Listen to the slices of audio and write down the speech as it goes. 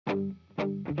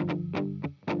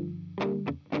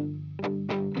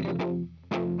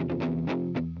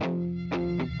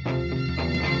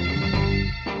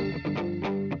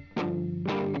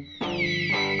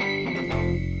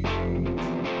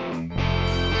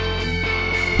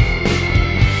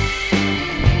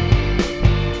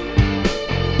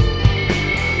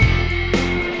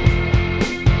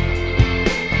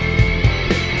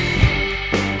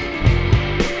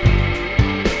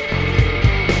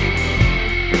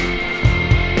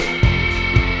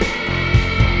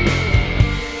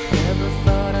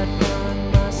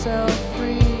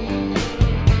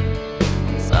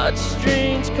Such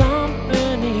strange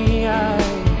company,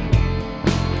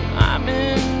 I'm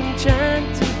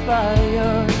enchanted by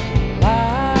your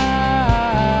light.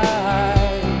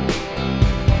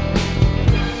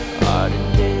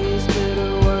 Ardent days,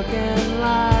 bitter work and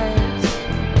lies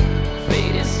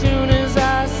fade as soon as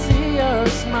I see your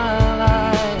smile.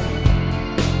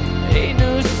 A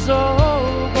new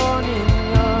soul born in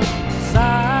your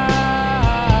sight.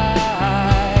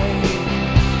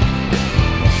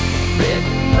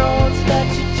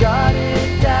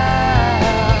 Jotted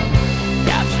down,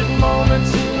 captured moments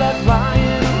you left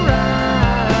lying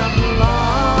around,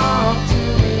 belong to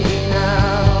me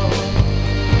now.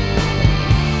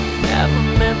 Never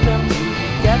meant them to be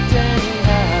kept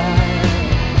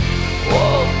anyhow.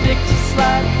 Old pictures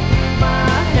sliding through my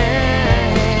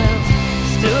hands,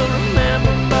 still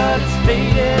remember, but it's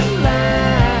faded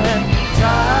land.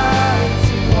 Try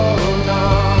to hold on.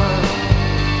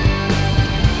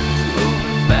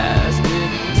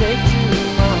 Take too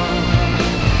long.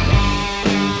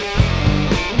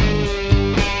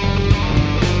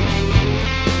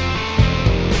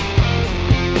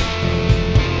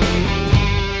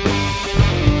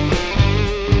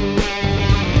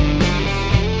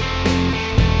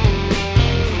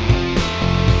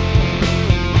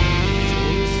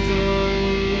 Stay strong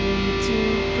when you need to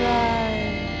cry.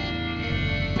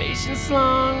 Patience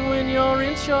long when you're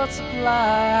in short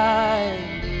supply.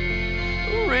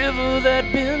 River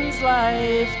that bends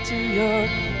life to your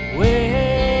will.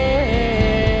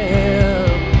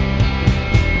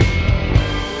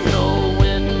 Know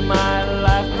when my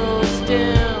life grows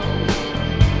dim,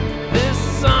 this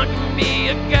song can be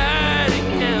a guiding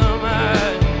hymn.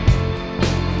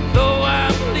 Though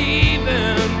I'm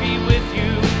leaving, be with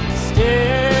you still.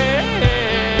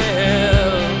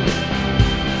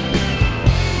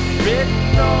 Written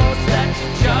notes that you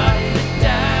jotted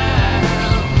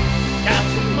down,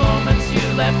 moments you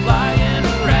left flying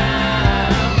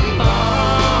around,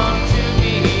 belong to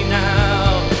me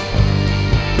now.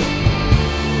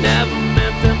 Never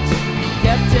meant them to be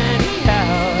kept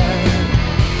anyhow.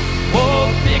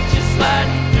 Old pictures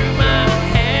sliding through my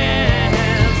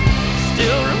hands,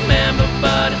 still remember,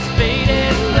 but it's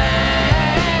faded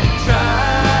land.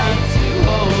 Try to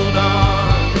hold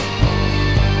on.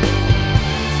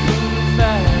 It's moving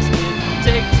fast, it can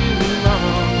take too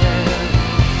long.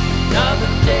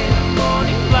 Another day, the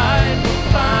morning light will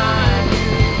find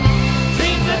you.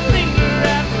 Dreams that linger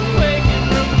after waking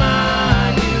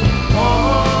remind you. Oh,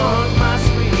 my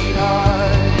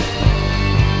sweetheart,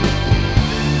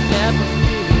 never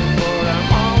fear, for I'm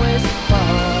always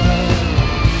apart.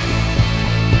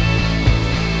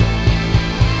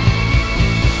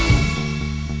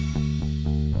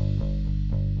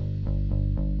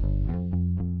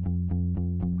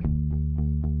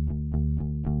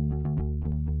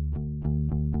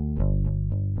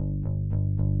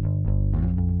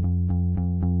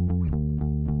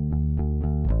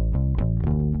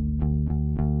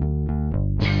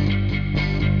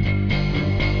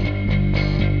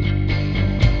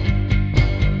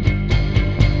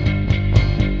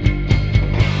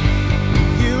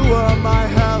 My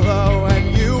hello and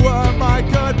you were my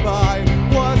goodbye.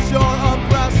 Was your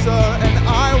oppressor and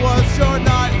I was your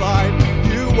nightlight.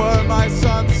 You were my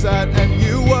sunset and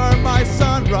you were my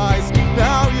sunrise.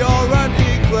 Now you're an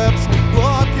eclipse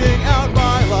blocking out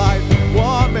my light.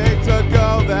 Want me to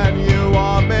go, then you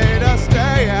want me to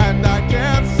stay, and I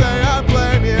can't say I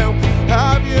blame you.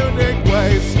 Have unique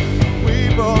ways. We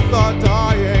both are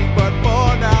dying, but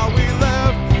for now we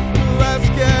live. Let's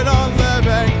get on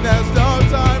living. There's no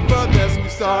time for this. We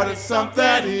started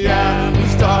something, yeah. We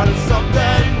started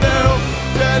something new.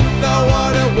 Didn't know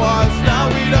what it was. Now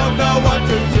we don't know what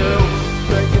to do.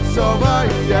 Think it's over,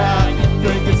 yeah.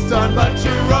 Think it's done, but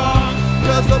you're wrong.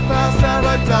 'Cause the past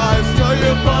never dies till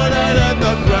you put it in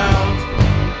the ground.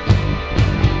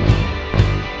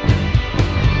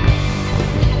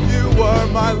 You were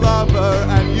my lover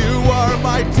and you were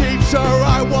my teacher.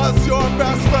 I was your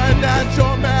best friend and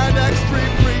your manic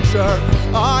street preacher.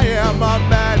 I am a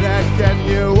manic and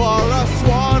you are a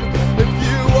swan. If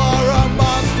you are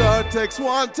takes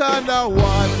one to know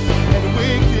one, and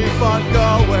we keep on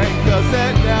going, cause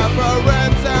it never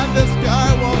ends, and the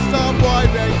sky won't stop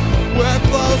widening. We're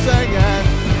closing in,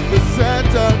 the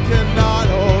center cannot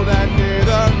hold, and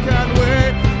neither can we.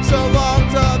 So long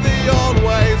to the old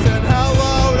ways, and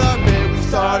hello to me. We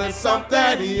started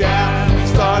something, yeah, we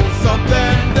started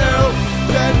something new.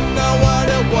 Didn't know what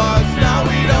it was, now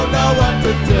we don't know what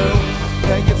to do.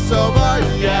 Think it's over,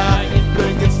 yeah,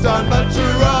 think it's done, but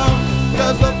you're wrong,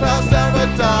 cause the past never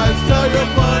dies till you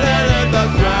put it in the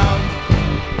ground.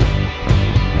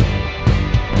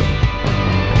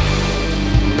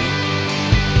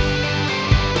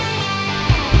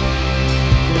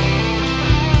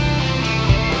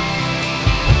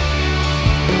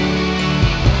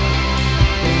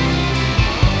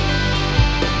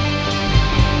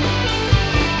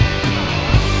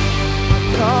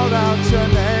 Called out your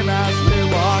name as we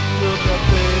walked through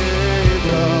cathedrals.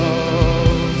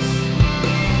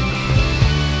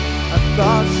 I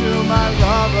thought you my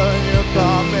lover, you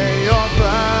thought me your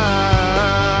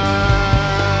friend.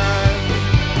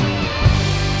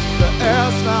 The air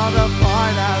smelled of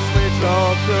pine as we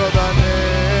drove through the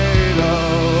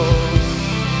needles.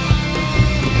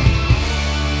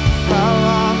 How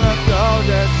long ago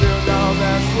did you know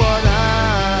this would end?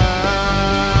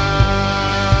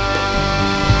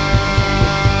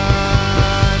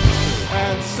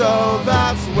 So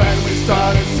that's when we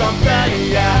started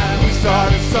something, yeah, we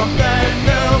started something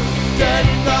new.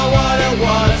 Didn't know what it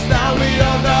was, now we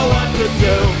don't know what to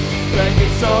do. Think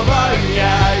it's over,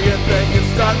 yeah, you think it's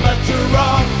done, but you're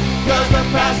wrong, cause the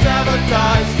past never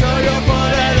dies till you put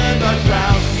it in the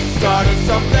ground. Started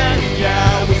something,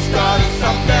 yeah, we started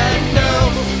something new.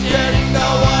 Didn't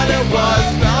know what it was,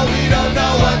 now we don't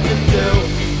know what to do.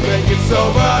 Think it's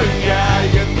over, yeah,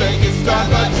 you think it's done,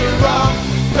 but you're wrong,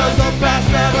 cause the past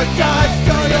never dies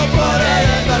till you put it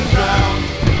in the ground.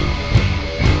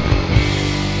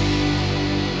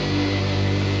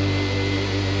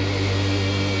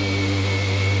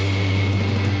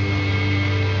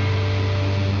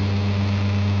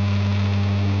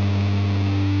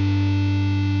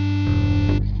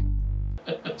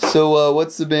 So,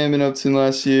 what's the band been up to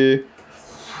last year?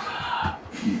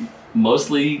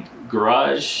 Mostly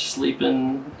garage,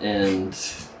 sleeping, and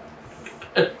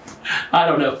I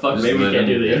don't know. Fuck, maybe we can't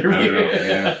do the interview.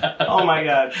 Yeah. Oh my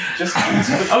god! Just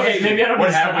okay, maybe I don't.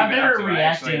 What have we I'm been better up to? I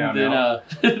actually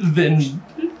reacting than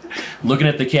looking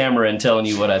at the camera and telling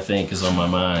you what I think is on my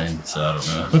mind. So I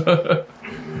don't know.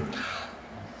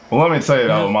 Well, let me tell you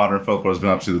about what Modern Folklore has been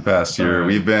up to the past year. Alright.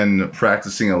 We've been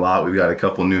practicing a lot. We've got a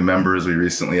couple new members. We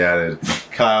recently added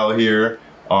Kyle here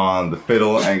on the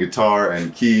fiddle and guitar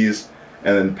and keys.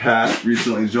 And then Pat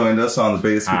recently joined us on the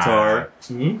bass guitar.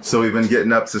 So we've been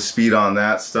getting up to speed on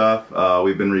that stuff.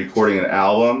 We've been recording an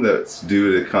album that's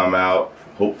due to come out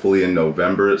hopefully in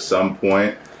November at some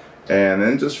point. And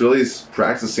then just really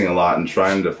practicing a lot and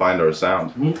trying to find our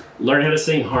sound. Learn how to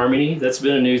sing harmony. That's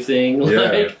been a new thing.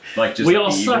 Yeah. like just we all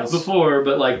the sucked Eagles. before,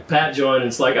 but like Pat joined, and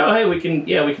it's like, oh hey, we can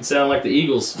sound like the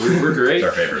Eagles. We're great. It's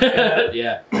our favorite.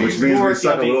 Yeah. Which means we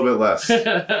suck a little bit less.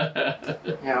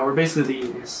 Yeah, we're basically the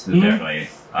Eagles. Definitely.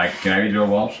 Can I be Joe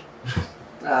Walsh?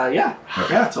 Yeah.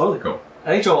 Okay. Yeah, totally. Cool. I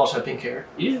think Joe Walsh had pink hair.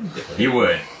 Yeah. He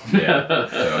would.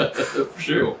 Yeah. So, For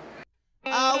sure. cool.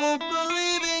 I won't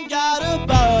believe in God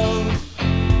above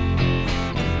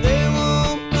if they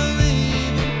won't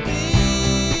believe in me.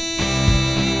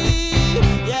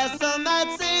 Yes, I might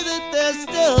say that there's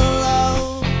still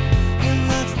love, and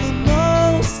that's the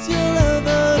most you'll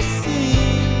ever see.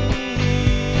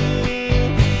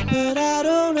 But I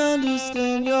don't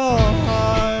understand your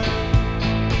heart.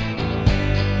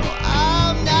 No,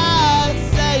 I'm not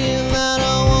saying that I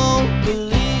won't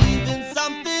believe in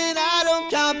something I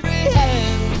don't comprehend.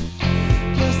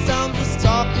 I'm just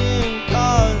talking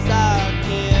 'cause I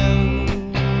can.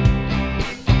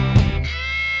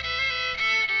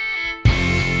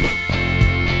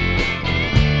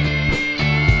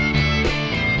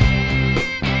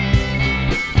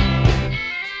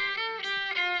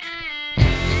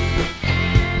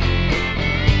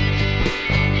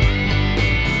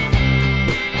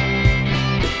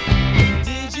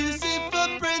 Did you see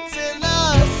footprints in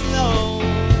the snow?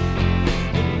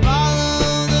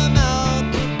 Follow them out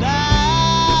the back.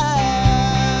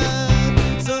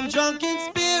 Some drunken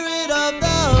spirit of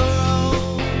the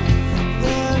road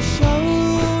there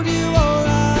showed you all I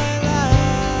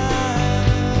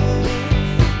like.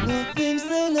 The things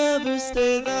they never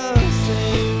stay the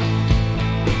same.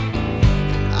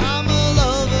 I'm a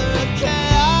lover of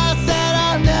chaos and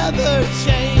I'll never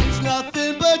change.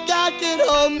 Nothing but God can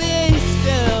hold me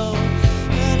still.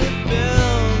 And it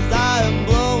feels I am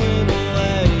blowing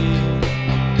away.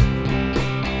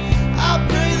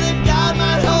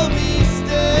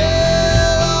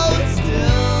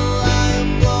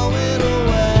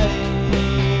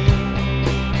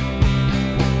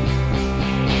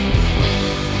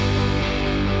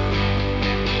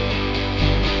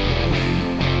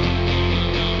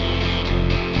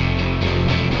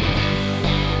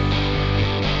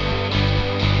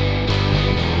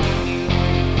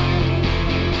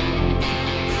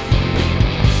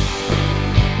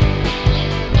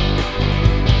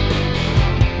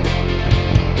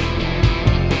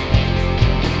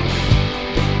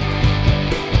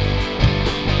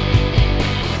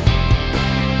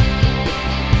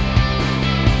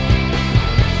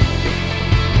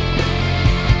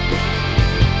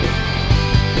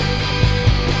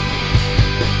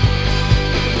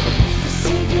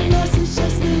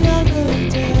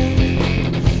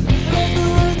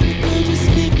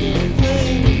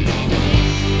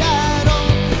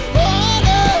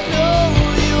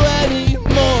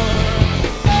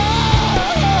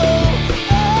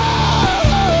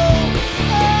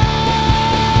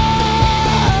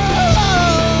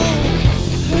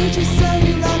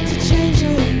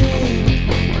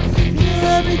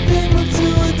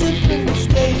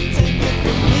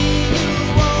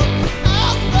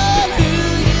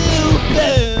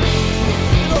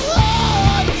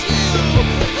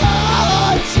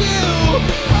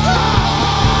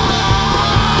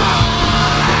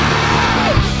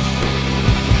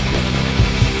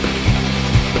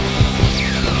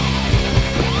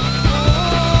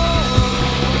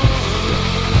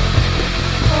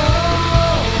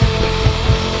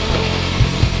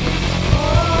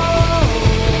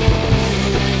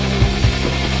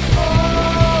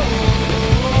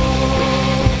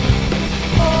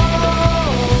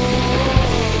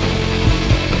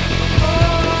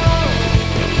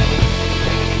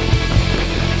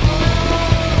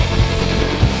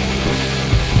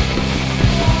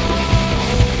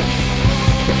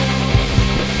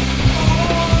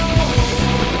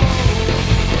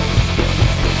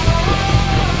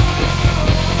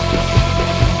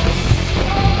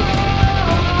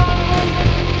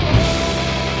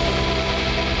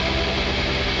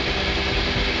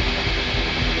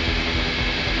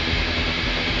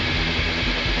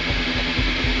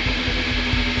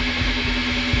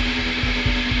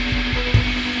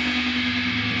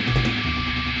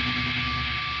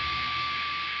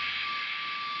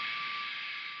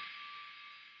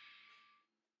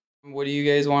 What do you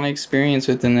guys want to experience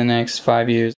within the next 5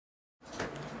 years?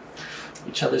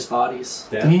 Each other's bodies.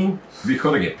 Yeah. It'd be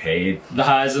cool to get paid The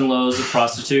highs and lows of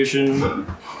prostitution.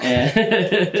 And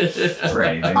for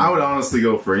anything. I would honestly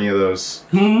go for any of those.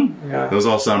 Yeah. Those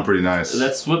all sound pretty nice.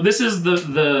 that's what this is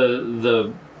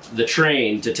the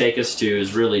train to take us to,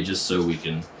 is really just so we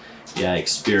can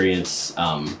experience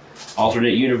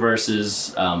alternate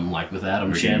universes, like with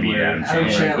Adam We can meet Chandler. Adam Adam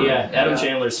Chandler. Chandler. Yeah, Adam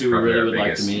Chandler's who we Probably really our would like to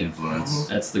biggest meet. influence.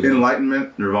 That's the goal.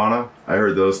 Enlightenment, Nirvana. I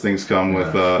heard those things come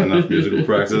with enough musical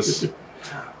practice.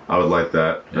 I would like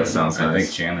that. That sounds I think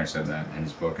nice. Chandler said that in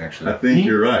his book, actually. I think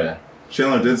you're right. Yeah.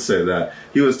 Chandler did say that.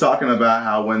 He was talking about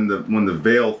how when the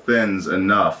veil thins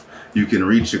enough, you can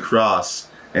reach across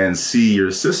and see your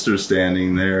sister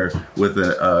standing there with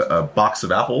a box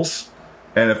of apples.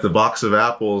 And if the box of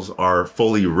apples are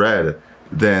fully red,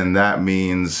 then that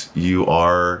means you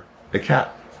are a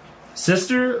cat.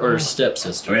 Sister or I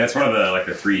stepsister? mean, that's one of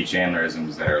the 3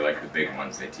 Chandlerisms that are like the big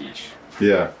ones they teach.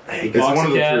 Yeah. It's box one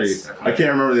of of the cats. 3. I can't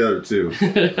remember the other 2.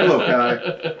 Hello, Kai.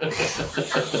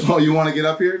 Oh, you want to get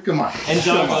up here? Come on. And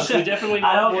dogs. We definitely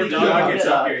I don't want more think dogs. Dog Dog gets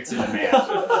up here, it's in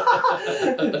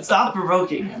the man. Stop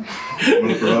provoking him. I'm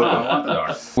gonna provoke him. I want the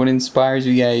dog. What inspires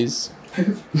you guys? That's,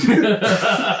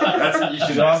 you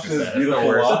should Josh ask us has that. That's beautiful the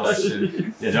worst locks.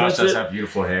 question. Yeah, Josh does have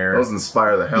beautiful hair. Those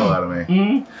inspire the hell out of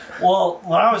me. Well,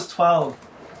 when I was 12,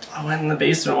 I went in the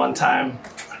basement one time.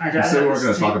 You said we weren't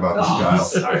going to talk about this, Kyle.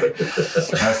 Sorry.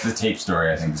 That's the tape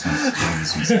story, I think this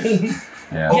one's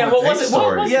Yeah. Yeah, the what was tape it? What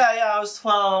story. was I was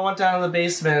 12. I went down to the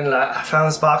basement and I found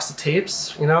this box of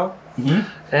tapes, And,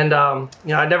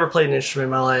 I'd never played an instrument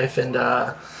in my life. And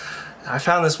I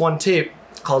found this one tape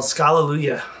called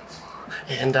Scalleluja.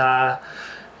 And, I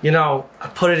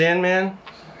put it in, man,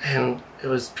 and it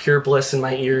was pure bliss in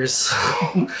my ears.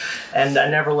 And I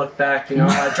never looked back,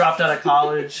 I dropped out of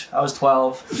college. I was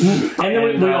 12. And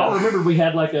then we all remembered we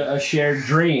had like a shared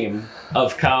dream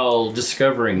of Kyle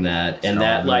discovering that, and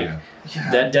that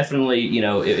that definitely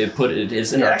it put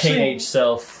it's in our actually- teenage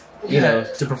self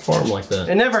to perform like that.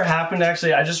 It never happened,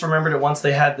 actually. I just remembered it once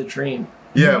they had the dream.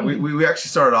 Yeah, we actually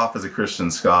started off as a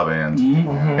Christian ska band,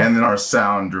 and then our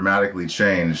sound dramatically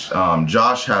changed.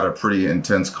 Josh had a pretty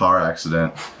intense car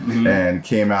accident and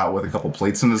came out with a couple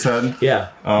plates in his head.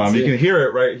 Yeah, You can hear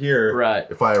it right here. Right.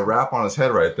 If I rap on his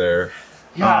head right there.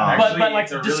 Yeah, but like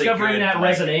it's a really discovering good, that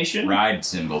resonation. ride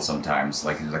cymbal sometimes,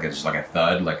 just like a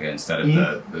thud, instead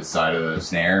of the side of the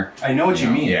snare. I know what you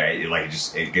mean. Yeah,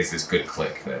 it gets this good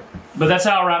click. But that's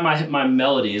how I write my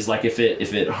melody. Is like if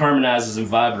it harmonizes and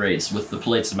vibrates with the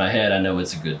plates in my head, I know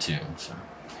it's a good tune. So.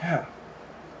 Yeah.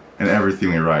 And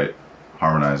everything we write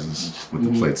harmonizes with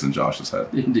the plates in Josh's head.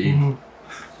 Indeed.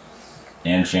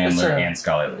 And Chandler Yes,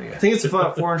 sir. and Scalleluja. I think it's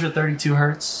about 432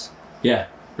 hertz. Yeah,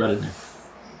 right in there.